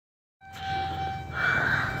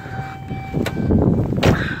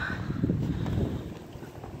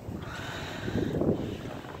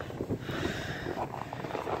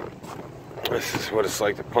what it's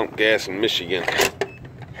like to pump gas in Michigan.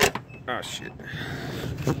 Oh shit.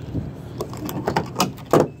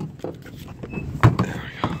 There we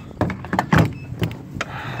go.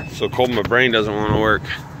 So cold my brain doesn't want to work.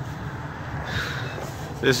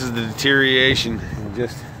 This is the deterioration in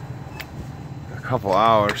just a couple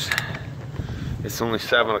hours. It's only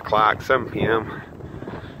 7 o'clock, 7 p.m.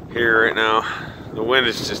 here right now. The wind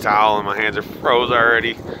is just howling. My hands are froze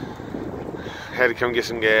already. Had to come get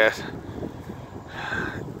some gas.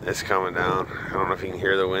 It's coming down. I don't know if you can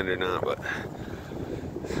hear the wind or not, but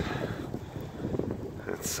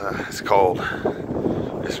it's cold.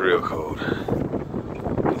 It's real cold.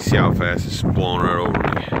 You can see how fast it's blowing right over me.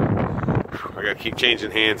 I gotta keep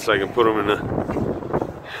changing hands so I can put them in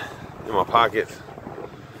my pocket.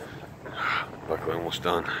 Luckily, almost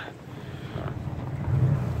done.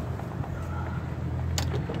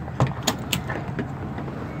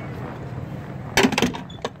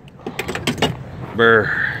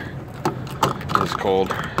 Brr. It's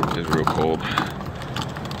cold. It's real cold.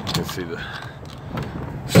 You can see the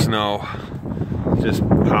snow just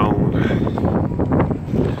pound.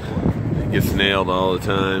 It gets nailed all the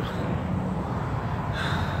time.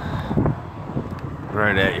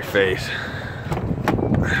 Right at your face.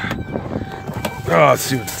 Oh, let's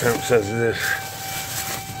see what the temp says it is.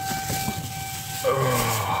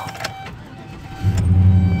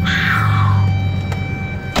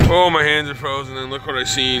 Oh, my hands are frozen, and look what I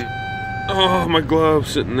seen. Oh, my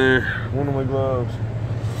gloves sitting there. One of my gloves.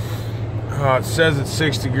 Oh, it says it's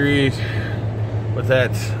 6 degrees, but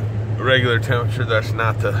that's regular temperature. That's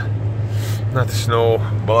not the snow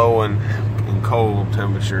blowing and cold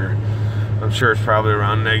temperature. I'm sure it's probably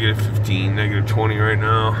around -15, -20 right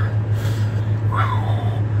now.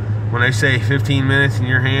 When I say 15 minutes and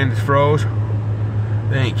your hand is froze,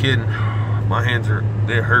 they ain't kidding. My hands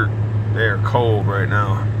they hurt. They are cold right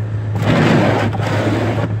now.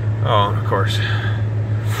 Oh, and of course,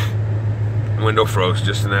 window froze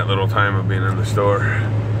just in that little time of being in the store.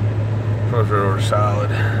 Froze right over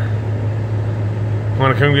solid. I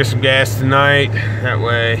want to come get some gas tonight. That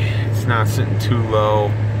way, it's not sitting too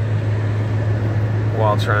low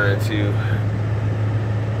while trying to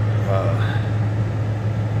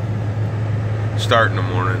start in the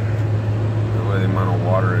morning. That way the amount of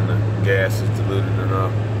water in the gas is diluted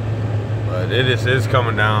enough. But it is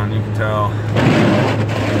coming down, you can tell.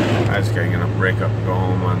 I just gotta get enough break up and go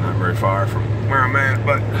home. I'm not very far from where I'm at,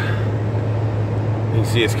 but you can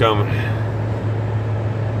see it's coming.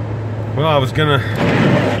 Well, I was gonna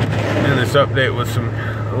end this update with a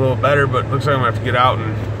little better, but looks like I'm gonna have to get out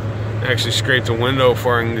and actually scrape the window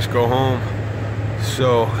before I can just go home.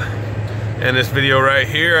 So, end this video right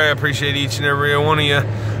here. I appreciate each and every one of you.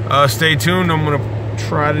 Stay tuned. I'm gonna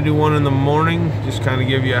try to do one in the morning, just kind of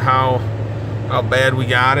give you how bad we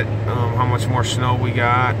got it, how much more snow we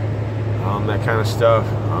got, that kind of stuff,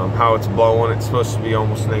 how it's blowing. It's supposed to be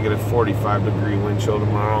almost -45-degree wind chill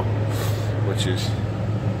tomorrow, which is,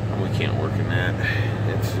 we can't work in that.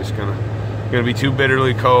 It's just gonna be too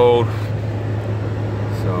bitterly cold.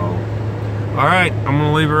 So, all right, I'm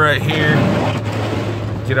gonna leave it right here.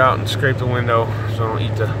 Get out and scrape the window so I don't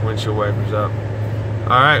eat the windshield wipers up.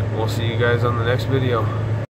 All right, we'll see you guys on the next video.